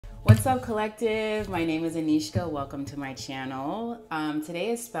What's up, collective? My name is Anishka. Welcome to my channel. Today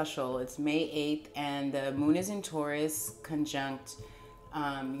is special. It's May 8th and the moon is in Taurus conjunct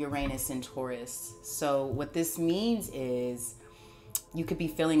Uranus in Taurus. So what this means is you could be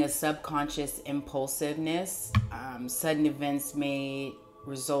feeling a subconscious impulsiveness. Sudden events may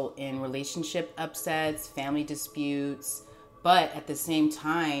result in relationship upsets, family disputes, but at the same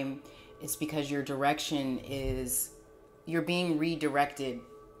time, it's because your direction is, you're being redirected.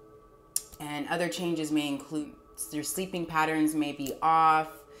 And other changes may include your sleeping patterns may be off.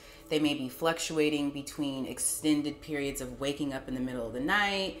 They may be fluctuating between extended periods of waking up in the middle of the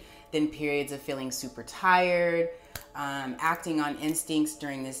night, then periods of feeling super tired. Acting on instincts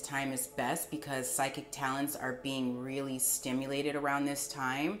during this time is best because psychic talents are being really stimulated around this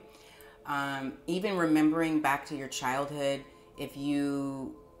time. Even remembering back to your childhood, if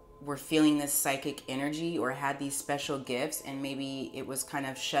you were feeling this psychic energy or had these special gifts and maybe it was kind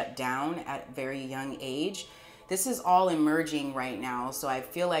of shut down at a very young age, this is all emerging right now. So I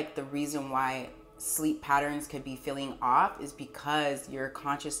feel like the reason why sleep patterns could be feeling off is because your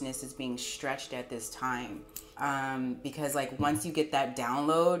consciousness is being stretched at this time. Because like once you get that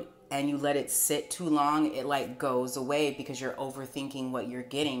download and you let it sit too long, it like goes away because you're overthinking what you're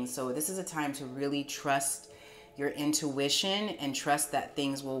getting. So this is a time to really trust your intuition and trust that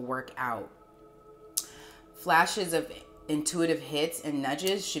things will work out. Flashes of intuitive hits and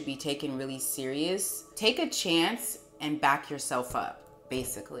nudges should be taken really serious. Take a chance and back yourself up,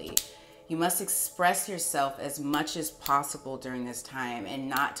 basically. You must express yourself as much as possible during this time and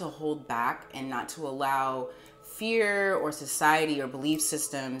not to hold back and not to allow fear or society or belief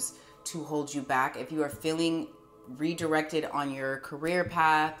systems to hold you back. If you are feeling redirected on your career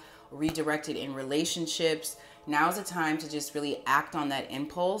path, redirected in relationships, now's the time to just really act on that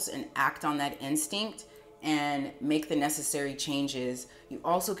impulse and act on that instinct and make the necessary changes. You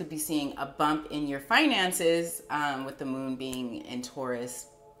also could be seeing a bump in your finances with the moon being in Taurus.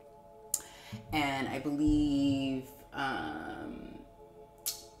 And I believe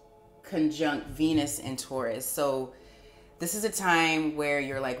conjunct Venus in Taurus. So this is a time where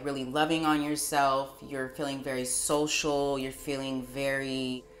you're like really loving on yourself. You're feeling very social. You're feeling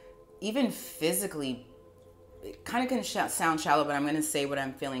very, even physically, it kind of can sound shallow, but I'm going to say what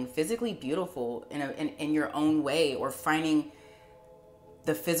I'm feeling. Physically beautiful in your own way, or finding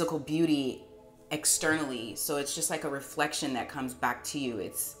the physical beauty externally. So it's just like a reflection that comes back to you.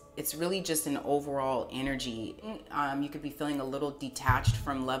 It's really just an overall energy. You could be feeling a little detached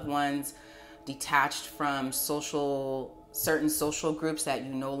from loved ones, detached from certain social groups that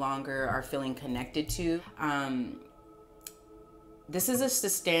you no longer are feeling connected to. This is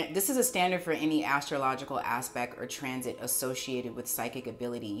a standard for any astrological aspect or transit associated with psychic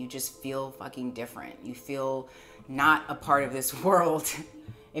ability. You just feel fucking different. You feel not a part of this world.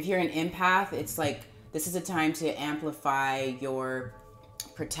 If you're an empath, it's like this is a time to amplify your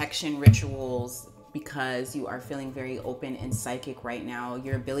protection rituals because you are feeling very open and psychic right now.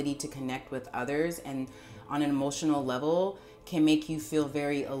 Your ability to connect with others and on an emotional level can make you feel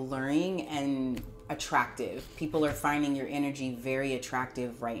very alluring and attractive. People are finding your energy very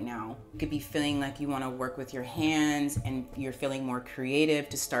attractive right now. You could be feeling like you want to work with your hands and you're feeling more creative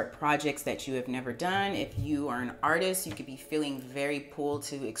to start projects that you have never done. If you are an artist, you could be feeling very pulled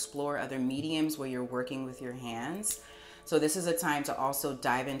to explore other mediums where you're working with your hands. So this is a time to also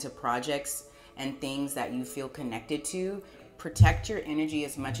dive into projects and things that you feel connected to. Protect your energy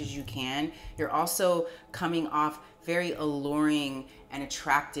as much as you can. You're also coming off very alluring and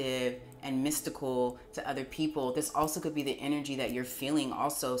attractive and mystical to other people. This also could be the energy that you're feeling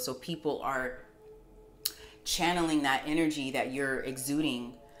also. So people are channeling that energy that you're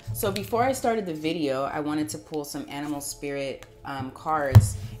exuding. So before I started the video, I wanted to pull some animal spirit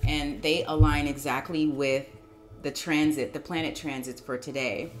cards, and they align exactly with the planet transits for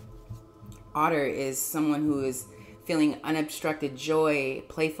today. Otter is someone who is feeling unobstructed joy,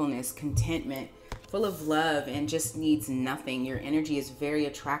 playfulness, contentment, full of love, and just needs nothing. Your energy is very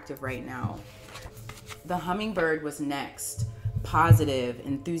attractive right now. The hummingbird was next. Positive,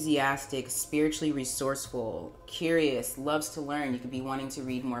 enthusiastic, spiritually resourceful, curious, loves to learn. You could be wanting to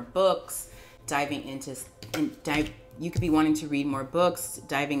read more books, diving into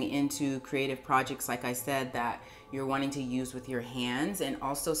creative projects, like I said, that you're wanting to use with your hands, and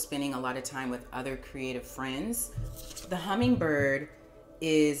also spending a lot of time with other creative friends. The hummingbird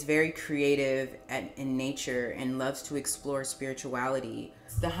is very creative in nature and loves to explore spirituality.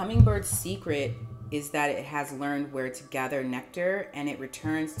 The hummingbird's secret is that it has learned where to gather nectar, and it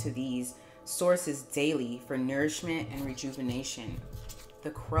returns to these sources daily for nourishment and rejuvenation.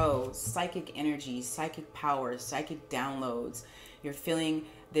 The crow, psychic energy, psychic power, psychic downloads. You're feeling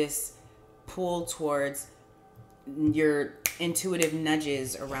this pull towards your intuitive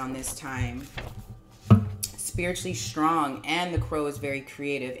nudges around this time. Spiritually strong, and the crow is very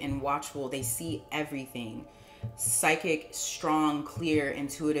creative and watchful. They see everything. Psychic, strong, clear,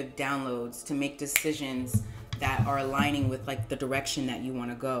 intuitive downloads to make decisions that are aligning with like the direction that you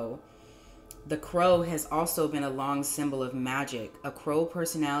want to go. The crow has also been a long symbol of magic. A crow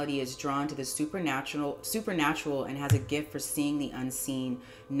personality is drawn to the supernatural and has a gift for seeing the unseen,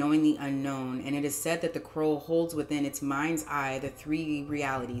 knowing the unknown. And it is said that the crow holds within its mind's eye the three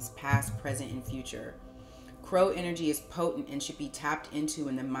realities, past, present, and future. Crow energy is potent and should be tapped into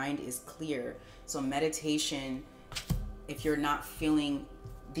when the mind is clear. So meditation, if you're not feeling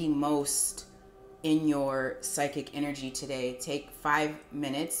the most in your psychic energy today, take 5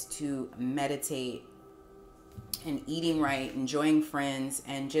 minutes to meditate, and eating right, enjoying friends,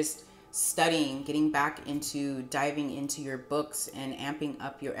 and just studying, getting back into diving into your books and amping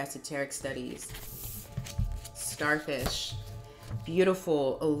up your esoteric studies. Starfish,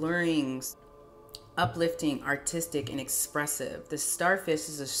 beautiful, alluring, uplifting, artistic, and expressive. The starfish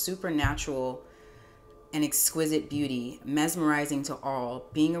is a supernatural and exquisite beauty, mesmerizing to all.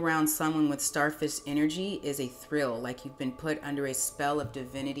 Being around someone with starfish energy is a thrill, like you've been put under a spell of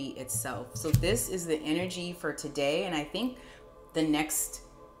divinity itself. So this is the energy for today, and I think the next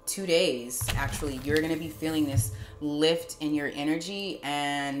 2 days, actually, you're going to be feeling this lift in your energy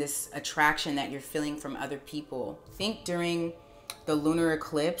and this attraction that you're feeling from other people. I think during the lunar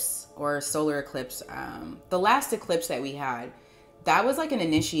eclipse or solar eclipse, the last eclipse that we had, that was like an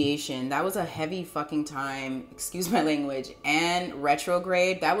initiation. That was a heavy fucking time, excuse my language, and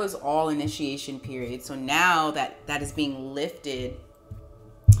retrograde. That was all initiation period. So now that that is being lifted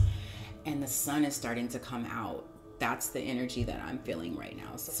and the sun is starting to come out, that's the energy that I'm feeling right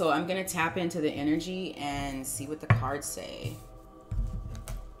now. So I'm going to tap into the energy and see what the cards say.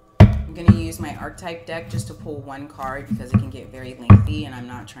 I'm going to use my archetype deck just to pull one card because it can get very lengthy and I'm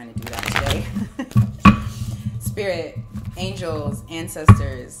not trying to do that today. Spirit, angels,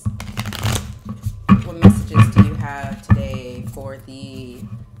 ancestors, what messages do you have today for the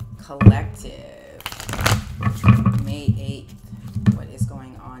collective? May 8th, what is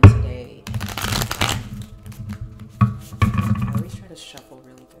going on today? I always try to shuffle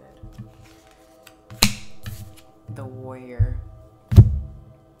really good. The warrior.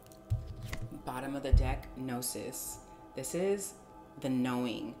 Bottom of the deck, gnosis. This is the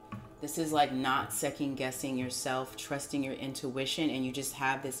knowing. This is like not second guessing yourself, trusting your intuition, and you just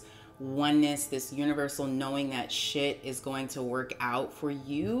have this oneness, this universal knowing that shit is going to work out for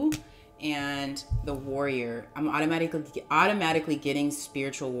you. And the warrior, I'm automatically getting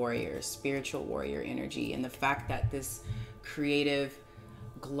spiritual warrior energy. And the fact that this creative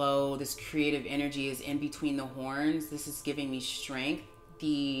glow, this creative energy is in between the horns, this is giving me strength.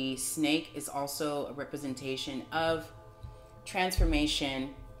 The snake is also a representation of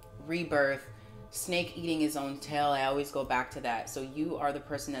transformation, rebirth, snake eating his own tail. I always go back to that. So you are the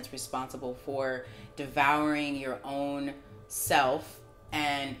person that's responsible for devouring your own self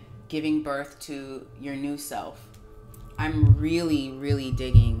and giving birth to your new self. I'm really, really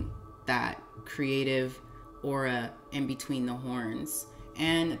digging that creative aura in between the horns.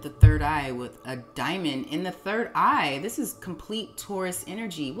 And the third eye with a diamond in the third eye. This is complete Taurus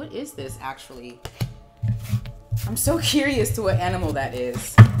energy. What is this actually? I'm so curious to what animal that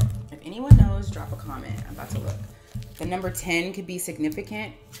is. If anyone knows, drop a comment. I'm about to look. The number 10 could be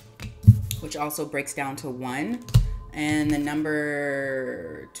significant, which also breaks down to 1. And the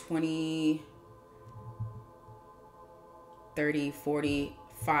number 20, 30,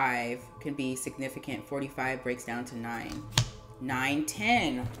 45 can be significant. 45 breaks down to 9. 9,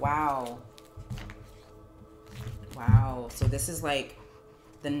 10. Wow. Wow. So this is like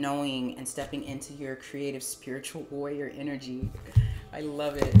the knowing and stepping into your creative spiritual warrior energy. I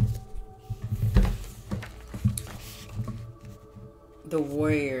love it. The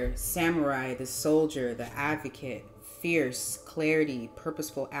warrior, samurai, the soldier, the advocate, fierce, clarity,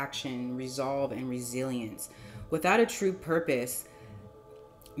 purposeful action, resolve, and resilience. Without a true purpose,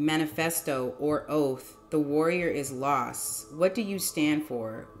 manifesto, or oath, the warrior is lost. What do you stand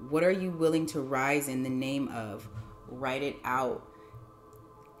for? What are you willing to rise in the name of? Write it out.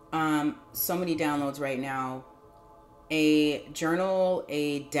 So many downloads right now. A journal,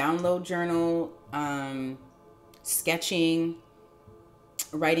 a download journal, sketching,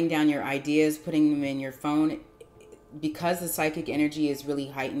 writing down your ideas, putting them in your phone. Because the psychic energy is really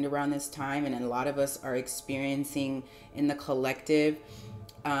heightened around this time, and a lot of us are experiencing in the collective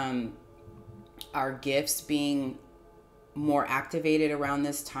our gifts being more activated around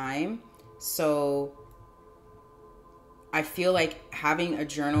this time. So I feel like having a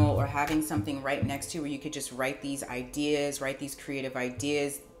journal or having something right next to you where you could just write these ideas, write these creative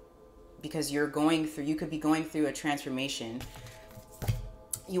ideas, because you could be going through a transformation.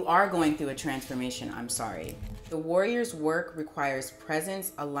 You are going through a transformation, I'm sorry. The warrior's work requires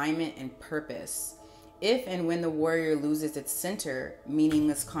presence, alignment, and purpose. If and when the warrior loses its center,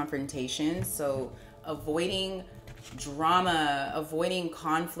 meaningless confrontations, so avoiding drama, avoiding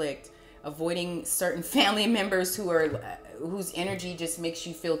conflict, avoiding certain family members whose energy just makes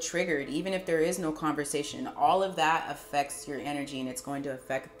you feel triggered, even if there is no conversation, all of that affects your energy, and it's going to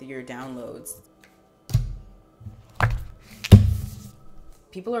affect your downloads.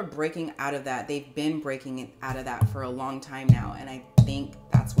 People are breaking out of that. They've been breaking out of that for a long time now. And I think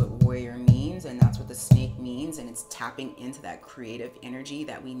that's what warrior means. And that's what the snake means. And it's tapping into that creative energy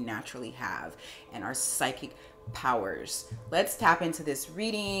that we naturally have and our psychic powers. Let's tap into this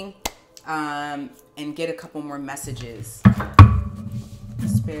reading and get a couple more messages.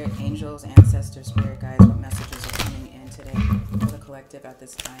 Spirit, angels, ancestors, spirit guides, what messages are coming in today for the collective at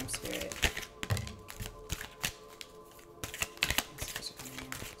this time, spirit?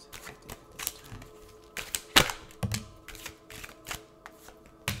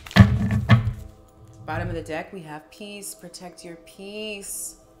 Bottom of the deck, we have peace. Protect your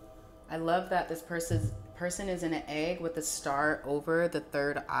peace. I love that this person is in an egg with the star over the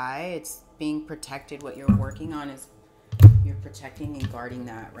third eye. It's being protected. What you're working on is you're protecting and guarding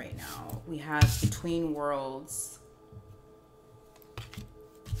that right now. We have between worlds,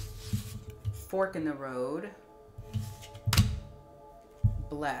 fork in the road,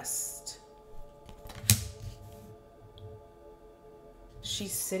 blessed.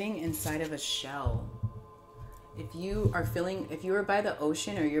 She's sitting inside of a shell. If you are by the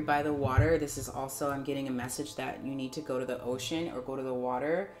ocean or you're by the water, this is also, I'm getting a message that you need to go to the ocean or go to the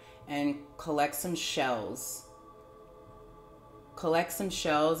water and collect some shells. Collect some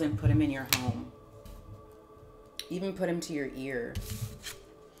shells and put them in your home. Even put them to your ear.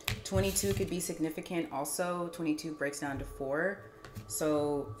 22 could be significant also. 22 breaks down to 4.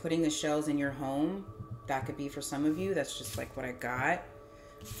 So putting the shells in your home, that could be for some of you. That's just like what I got.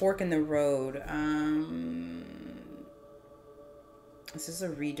 Fork in the road. This is a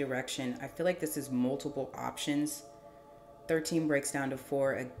redirection. I feel like this is multiple options. 13 breaks down to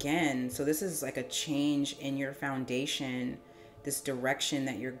 4 again. So this is like a change in your foundation, this direction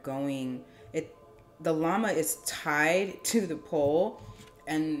that you're going. The llama is tied to the pole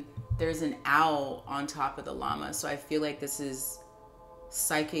and there's an owl on top of the llama. So I feel like this is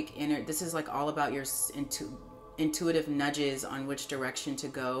psychic inner. This is like all about your intuitive nudges on which direction to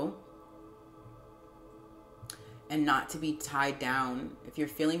go. And not to be tied down. If you're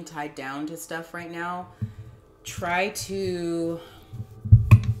feeling tied down to stuff right now, try to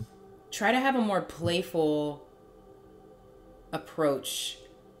have a more playful approach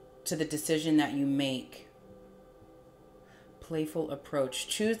to the decision that you make. Playful approach.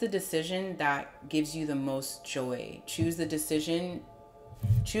 Choose the decision that gives you the most joy. Choose the direction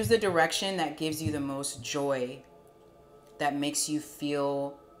that gives you the most joy, that makes you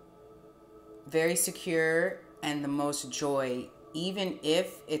feel very secure and the most joy, even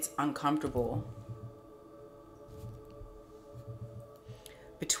if it's uncomfortable.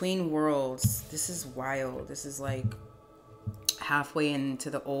 Between worlds, this is wild. This is like halfway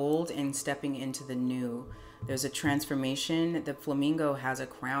into the old and stepping into the new. There's a transformation. The flamingo has a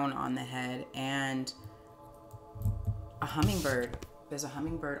crown on the head and a hummingbird. There's a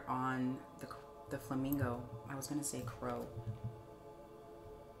hummingbird on the flamingo. I was going to say crow.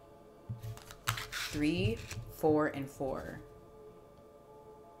 3, 4, and 4.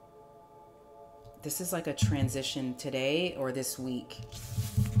 This is like a transition today or this week.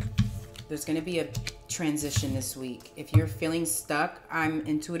 There's going to be a transition this week. If you're feeling stuck, I'm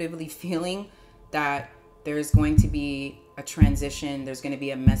intuitively feeling that there's going to be a transition. There's going to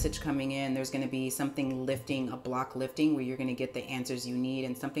be a message coming in. There's going to be something lifting, a block lifting, where you're going to get the answers you need.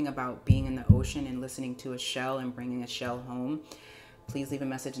 And something about being in the ocean and listening to a shell and bringing a shell home. Please leave a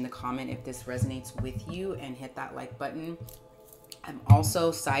message in the comment if this resonates with you and hit that like button. I'm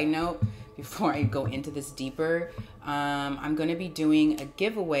also, side note, before I go into this deeper, I'm going to be doing a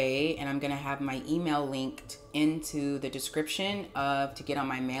giveaway, and I'm going to have my email linked into the description to get on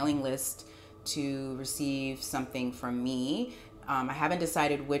my mailing list to receive something from me. I haven't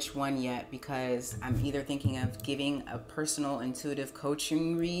decided which one yet, because I'm either thinking of giving a personal intuitive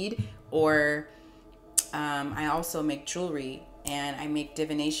coaching read, or I also make jewelry. And I make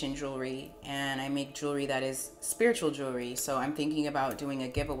divination jewelry, and I make jewelry that is spiritual jewelry. So I'm thinking about doing a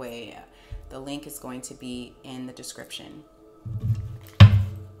giveaway. The link is going to be in the description.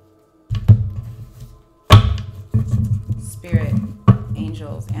 Spirit,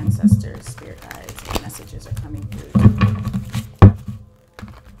 angels, ancestors, spirit guides, and messages are coming through.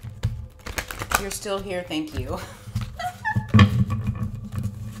 You're still here, thank you.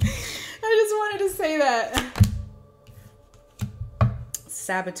 I just wanted to say that.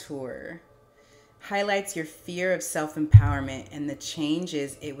 Saboteur highlights your fear of self-empowerment and the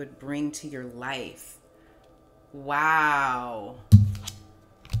changes it would bring to your life. Wow.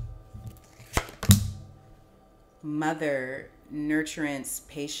 Mother, nurturance,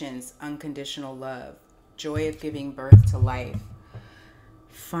 patience, unconditional love, joy of giving birth to life.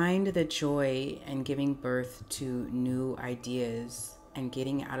 Find the joy in giving birth to new ideas and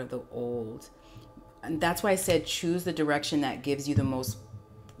getting out of the old. And that's why I said choose the direction that gives you the most,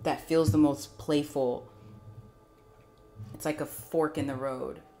 that feels the most playful. It's like a fork in the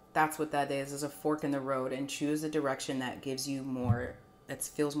road. That's what that is a fork in the road. And choose the direction that gives you more, that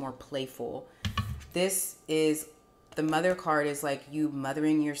feels more playful. This is, the mother card is like you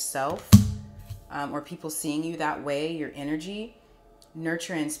mothering yourself, or people seeing you that way, your energy.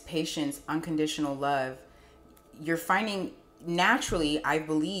 Nurturance, patience, unconditional love. You're finding, naturally, I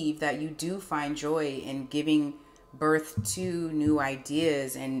believe that you do find joy in giving birth to new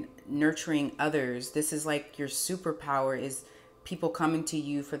ideas and nurturing others. This is like your superpower, is people coming to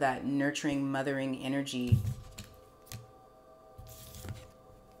you for that nurturing, mothering energy.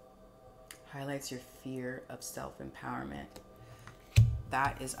 Highlights your fear of self-empowerment.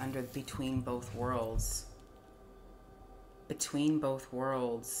 That is under between both worlds. Between both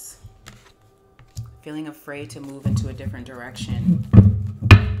worlds. Feeling afraid to move into a different direction.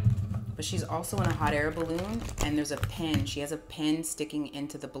 But she's also in a hot air balloon, and there's a pin. She has a pin sticking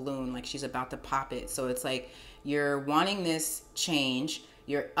into the balloon, like she's about to pop it. So it's like you're wanting this change.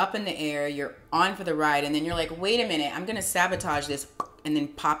 You're up in the air. You're on for the ride. And then you're like, wait a minute, I'm going to sabotage this and then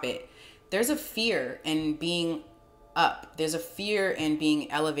pop it. There's a fear in being up. There's a fear in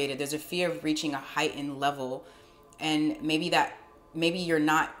being elevated. There's a fear of reaching a heightened level. And maybe you're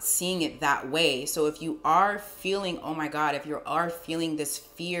not seeing it that way. So if you are feeling, oh my God, if you are feeling this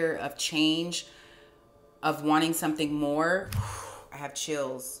fear of change, of wanting something more, I have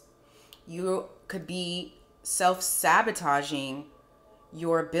chills. You could be self-sabotaging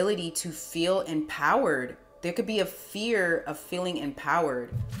your ability to feel empowered. There could be a fear of feeling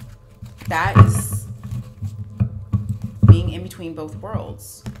empowered. That is being in between both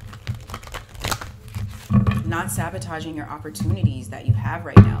worlds. Not sabotaging your opportunities that you have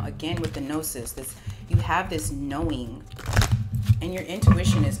right now. Again, with the gnosis, you have this knowing, and your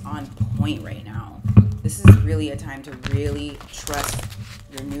intuition is on point right now. This is really a time to really trust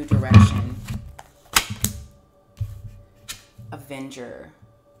your new direction. Avenger.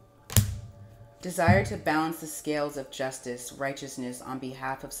 Desire to balance the scales of justice, righteousness on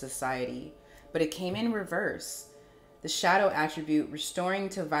behalf of society, but it came in reverse. The shadow attribute, restoring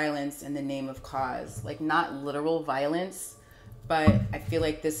to violence in the name of cause. Like, not literal violence, but I feel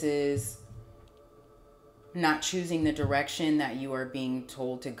like this is not choosing the direction that you are being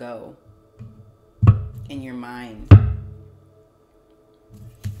told to go in your mind.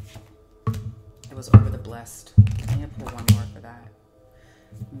 It was over the blessed. I'm going to pull one more for that.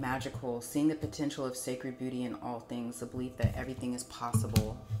 Magical, seeing the potential of sacred beauty in all things, the belief that everything is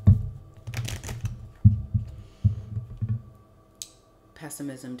possible.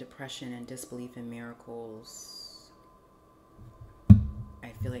 Pessimism, depression, and disbelief in miracles. I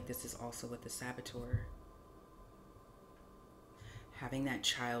feel like this is also with the saboteur. Having that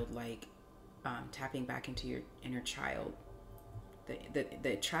childlike, tapping back into your inner child.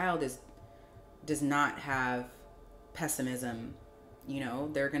 The child does not have pessimism. You know,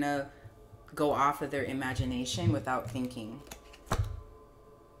 they're gonna go off of their imagination without thinking.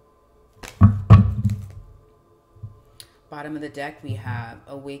 Bottom of the deck, we have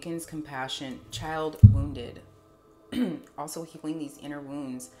awakens compassion, child wounded. Also healing these inner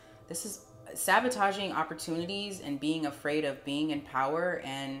wounds. This is sabotaging opportunities and being afraid of being in power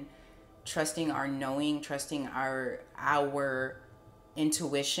and trusting our knowing, trusting our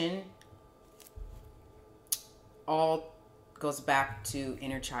intuition. All goes back to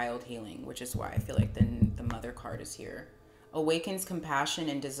inner child healing, which is why I feel like the mother card is here. Awakens compassion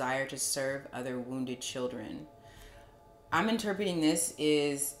and desire to serve other wounded children. I'm interpreting this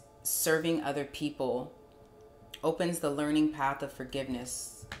is serving other people. Opens the learning path of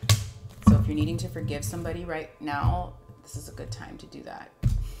forgiveness. So if you're needing to forgive somebody right now, this is a good time to do that.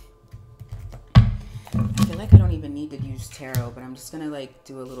 I feel like I don't even need to use tarot, but I'm just gonna like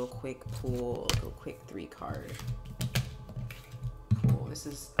do a little quick pull, a little quick 3-card pull. This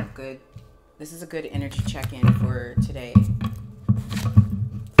is a good energy check-in for today.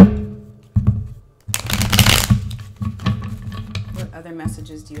 other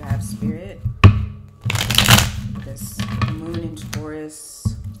messages do you have, Spirit? This moon in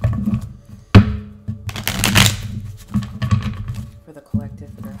Taurus for the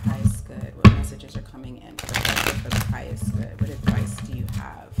collective for their highest good. What messages are coming in for the collective for the highest good? What advice do you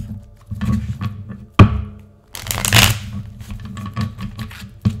have?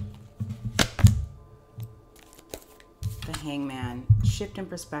 The Hangman. Shift in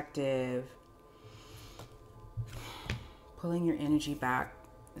perspective. Pulling your energy back.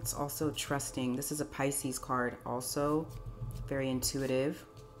 It's also trusting. This is a Pisces card also. Very intuitive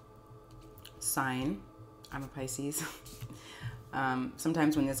sign. I'm a Pisces.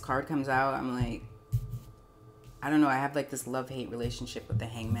 Sometimes when this card comes out, I'm like, I don't know, I have like this love-hate relationship with the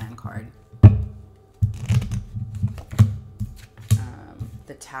Hangman card.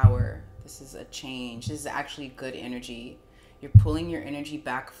 The Tower. This is a change. This is actually good energy. You're pulling your energy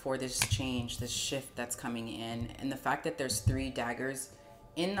back for this change, this shift that's coming in. And the fact that there's 3 daggers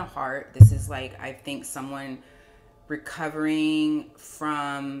in the heart, this is like, I think someone recovering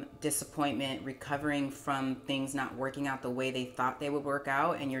from disappointment, recovering from things not working out the way they thought they would work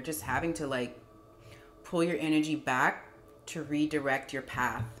out. And you're just having to like pull your energy back to redirect your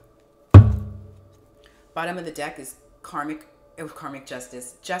path. Bottom of the deck is karmic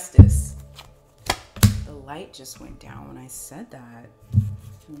justice. Justice. The light just went down when I said that.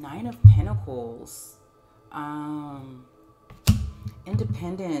 9 of Pentacles.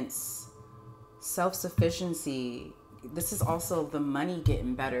 Independence. Self-sufficiency. This is also the money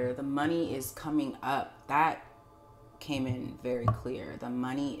getting better. The money is coming up. That came in very clear. The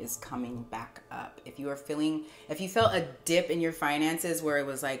money is coming back up. If you felt a dip in your finances where it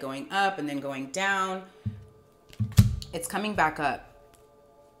was like going up and then going down, it's coming back up.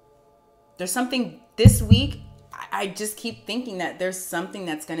 There's something this week, I just keep thinking that there's something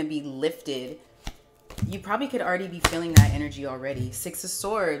that's going to be lifted. You probably could already be feeling that energy already. 6 of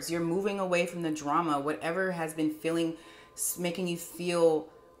Swords, you're moving away from the drama. Whatever has been making you feel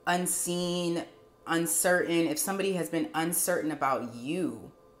unseen, uncertain. If somebody has been uncertain about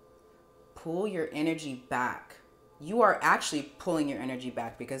you, pull your energy back. You are actually pulling your energy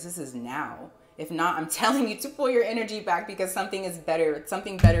back because this is now. If not, I'm telling you to pull your energy back because something is better.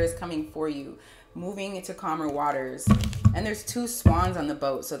 Something better is coming for you. Moving into calmer waters. And there's 2 swans on the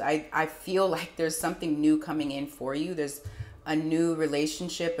boat. So I feel like there's something new coming in for you. There's a new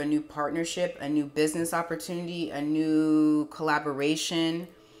relationship, a new partnership, a new business opportunity, a new collaboration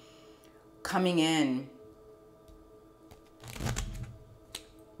coming in.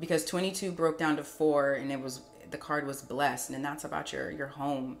 Because 22 broke down to 4 and the card was blessed. And that's about your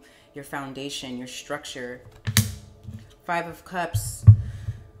home, your foundation, your structure. 5 of Cups.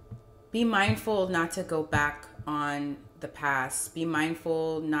 Be mindful not to go back on the past. Be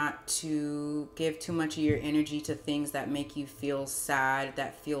mindful not to give too much of your energy to things that make you feel sad,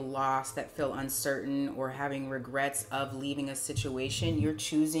 that feel lost, that feel uncertain, or having regrets of leaving a situation. You're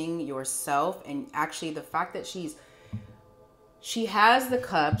choosing yourself. And actually the fact that she has the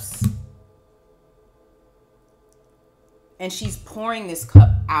cups and she's pouring this cup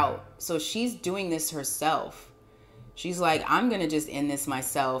out. So she's doing this herself. She's like, I'm going to just end this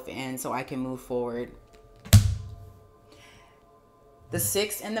myself and so I can move forward. The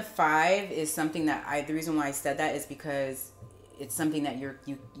 6 and the 5 is something that the reason why I said that is because it's something that you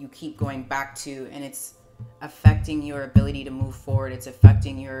keep going back to, and it's affecting your ability to move forward. It's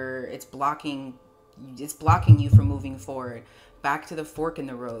blocking you from moving forward. Back to the fork in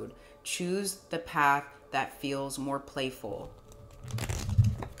the road. Choose the path that feels more playful.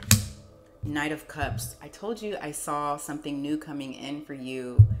 Knight of Cups. I told you I saw something new coming in for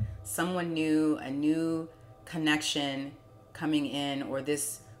you. Someone new, a new connection coming in, or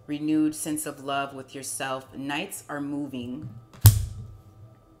this renewed sense of love with yourself. Knights are moving.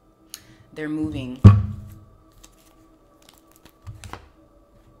 They're moving.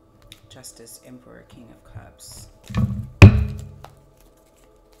 Justice, Emperor, King of Cups.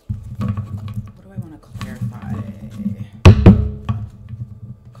 What do I want to clarify?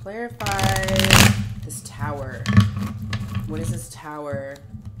 Clarify this Tower. What is this Tower?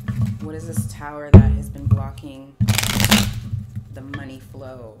 What is this Tower that has been blocking the money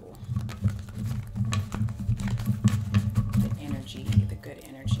flow? The energy, the good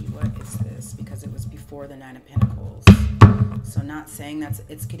energy. What is this? Because it was before the 9 of Pentacles. So not saying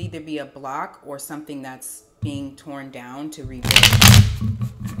it could either be a block or something that's being torn down to rebuild.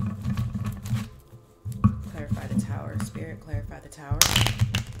 Clarify the Tower. Spirit, clarify the Tower.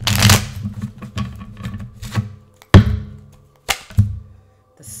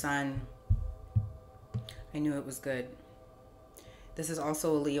 The Sun. I knew it was good. This is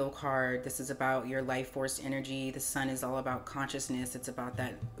also a Leo card. This is about your life force energy. The sun is all about consciousness. It's about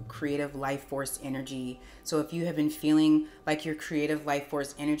that creative life force energy. So if you have been feeling like your creative life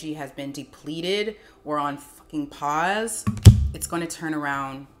force energy has been depleted or on fucking pause, it's going to turn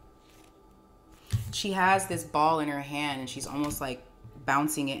around. She has this ball in her hand and she's almost like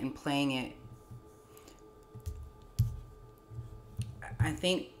bouncing it and playing it. I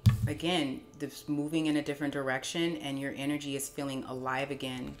think, again, this moving in a different direction and your energy is feeling alive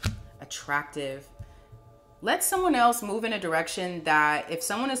again, attractive. Let someone else move in a direction that if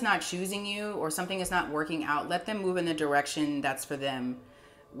someone is not choosing you or something is not working out, let them move in the direction that's for them.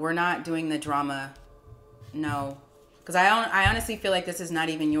 We're not doing the drama. No. Because I honestly feel like this is not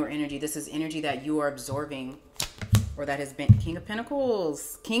even your energy. This is energy that you are absorbing or that has been King of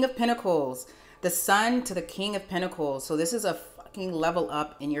Pentacles. King of Pentacles. The Sun to the King of Pentacles. So this is a level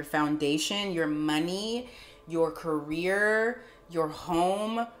up in your foundation, your money, your career, your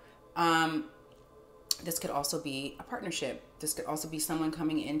home. This could also be a partnership. This could also be someone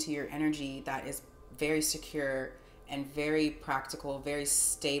coming into your energy that is very secure and very practical, very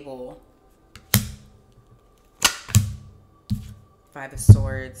stable. Five of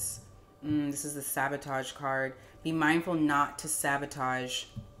Swords. This is the sabotage card. Be mindful not to sabotage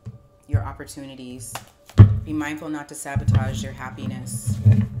your opportunities. Be mindful not to sabotage your happiness.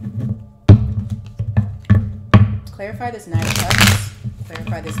 Clarify this Nine of Cups.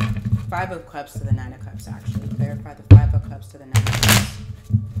 Clarify this Five of Cups to the Nine of Cups, actually. Clarify the Five of Cups to the Nine of Cups.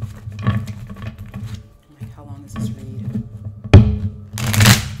 Like, how long is this read?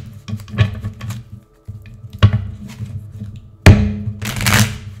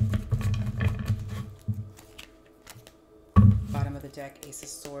 Bottom of the deck, Ace of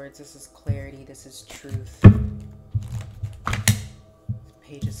Swords. This is clarity. This is truth.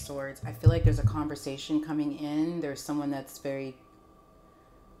 Page of Swords. I feel like there's a conversation coming in. There's someone that's very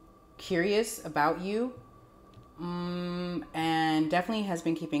curious about you, and definitely has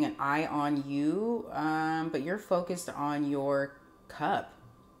been keeping an eye on you, but you're focused on your cup.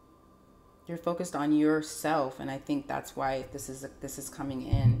 You're focused on yourself, and I think that's why this is coming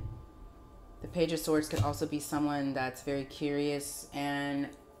in. The Page of Swords could also be someone that's very curious and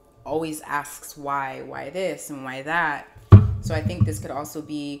always asks why this and why that. So I think this could also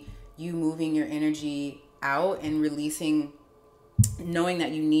be you moving your energy out and releasing, knowing that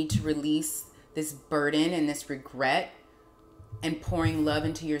you need to release this burden and this regret and pouring love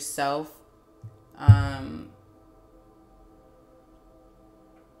into yourself. Let's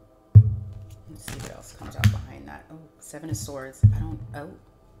see what else comes out behind that. Oh, Seven of Swords. I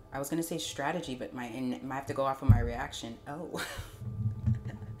was going to say strategy, but I have to go off of my reaction. Oh.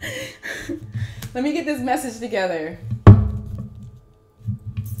 Let me get this message together.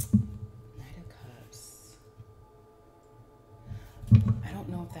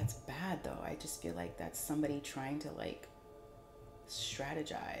 That's bad though. I just feel like that's somebody trying to like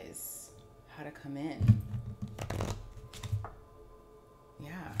strategize how to come in. Yeah,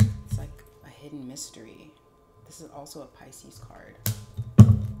 it's like a hidden mystery. This is also a Pisces card.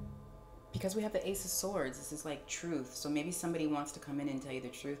 Because we have the Ace of Swords, this is like truth. So maybe somebody wants to come in and tell you the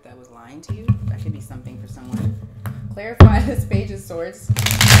truth that was lying to you. That could be something for someone. Clarify this Page of Swords.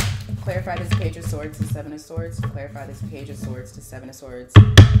 Clarify this Page of Swords to Seven of Swords. Clarify this Page of Swords to Seven of Swords.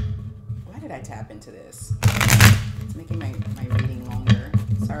 Why did I tap into this? It's making my reading longer.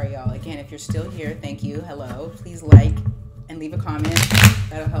 Sorry, y'all. Again, if you're still here, thank you. Hello. Please like and leave a comment.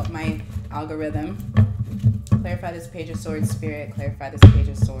 That'll help my algorithm. Clarify this Page of Swords, Spirit. Clarify this Page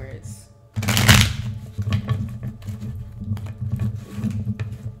of Swords.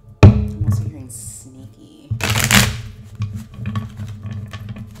 I'm also hearing sneaky.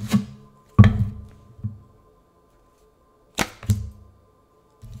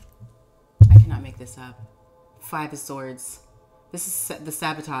 Make this up. Five of Swords. This is the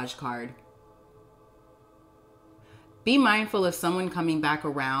sabotage card. Be mindful of someone coming back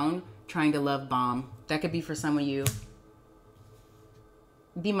around trying to love bomb. That could be for some of you.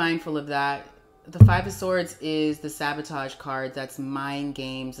 Be mindful of that. The Five of Swords is the sabotage card. That's mind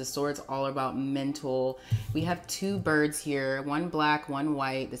games. The sword's all about mental. We have two birds here. One black, one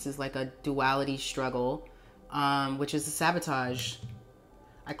white. This is like a duality struggle, which is the sabotage.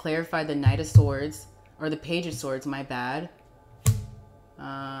 I clarified the Knight of Swords, or the Page of Swords, my bad.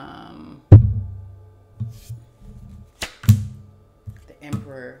 The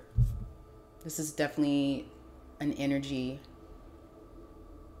Emperor. This is definitely an energy.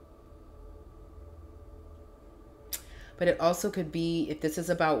 But it also could be, if this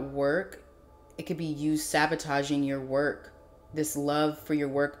is about work, it could be you sabotaging your work. This love for your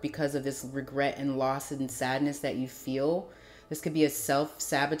work because of this regret and loss and sadness that you feel. This could be a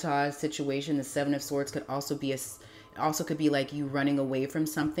self-sabotage situation. The Seven of Swords could also be like you running away from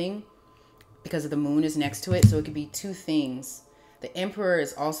something because the moon is next to it. So it could be two things. The Emperor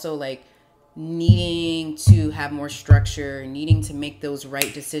is also like needing to have more structure, needing to make those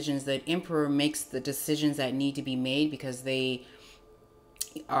right decisions. The Emperor makes the decisions that need to be made because they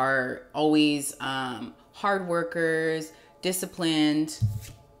are always hard workers, disciplined,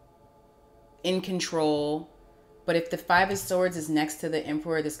 in control. But if the Five of Swords is next to the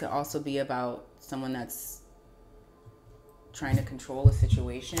Emperor, this could also be about someone that's trying to control a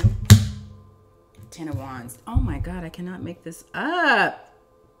situation. Ten of Wands. Oh my God, I cannot make this up.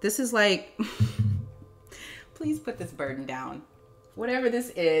 This is like, please put this burden down. Whatever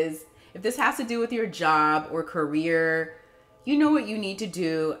this is, if this has to do with your job or career, you know what you need to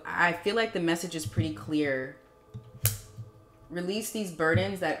do. I feel like the message is pretty clear. Release these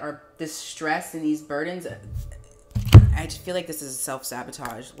burdens that are this stress and these burdens. I just feel like this is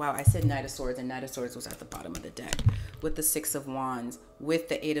self-sabotage. Wow, I said Knight of Swords, and Knight of Swords was at the bottom of the deck. With the Six of Wands, with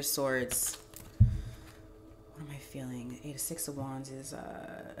the Eight of Swords. What am I feeling? Six of Wands is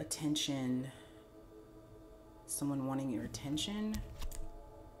attention. Someone wanting your attention.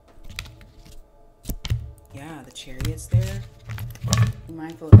 Yeah, the Chariot's there. Be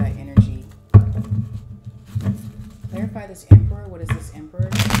mindful of that energy. Clarify this Emperor. What is this Emperor?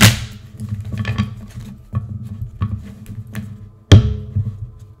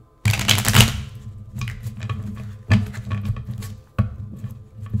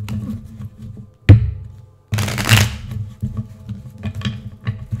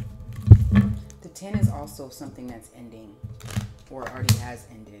 The 10 is also something that's ending or already has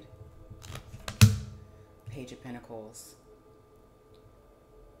ended. Page of Pentacles.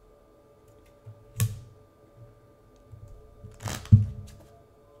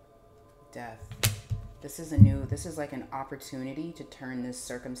 Death. This is like an opportunity to turn this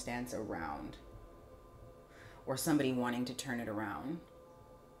circumstance around. Or somebody wanting to turn it around.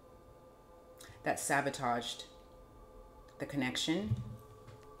 That sabotaged the connection.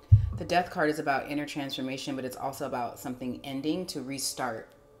 The Death card is about inner transformation, but it's also about something ending to restart.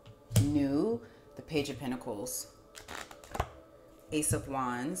 New. The Page of Pentacles. Ace of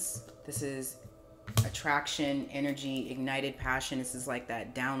Wands. This is attraction, energy, ignited passion. This is like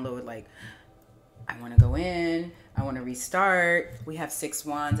that download, like I want to go in, I want to restart. We have Six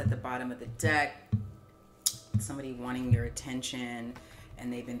Wands at the bottom of the deck. Somebody wanting your attention,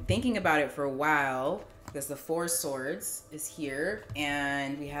 and they've been thinking about it for a while because the Four of Swords is here,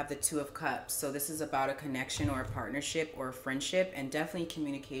 and we have the Two of Cups. So this is about a connection or a partnership or a friendship, and definitely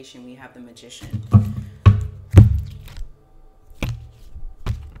communication. We have the Magician.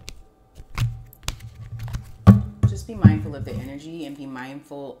 Just be mindful of the energy and be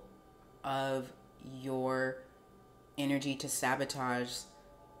mindful of your energy to sabotage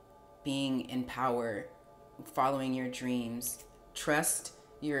being in power, following your dreams. Trust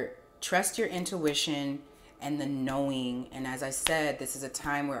your intuition and the knowing. And as I said, this is a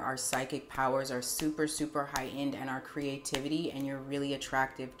time where our psychic powers are super, super heightened, and our creativity, and you're really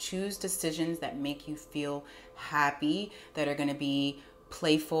attractive. Choose decisions that make you feel happy, that are going to be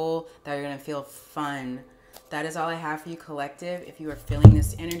playful, that are going to feel fun. That is all I have for you, collective. If you are feeling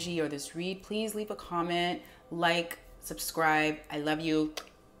this energy or this read, please leave a comment, like, subscribe. I love you.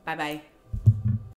 Bye-bye.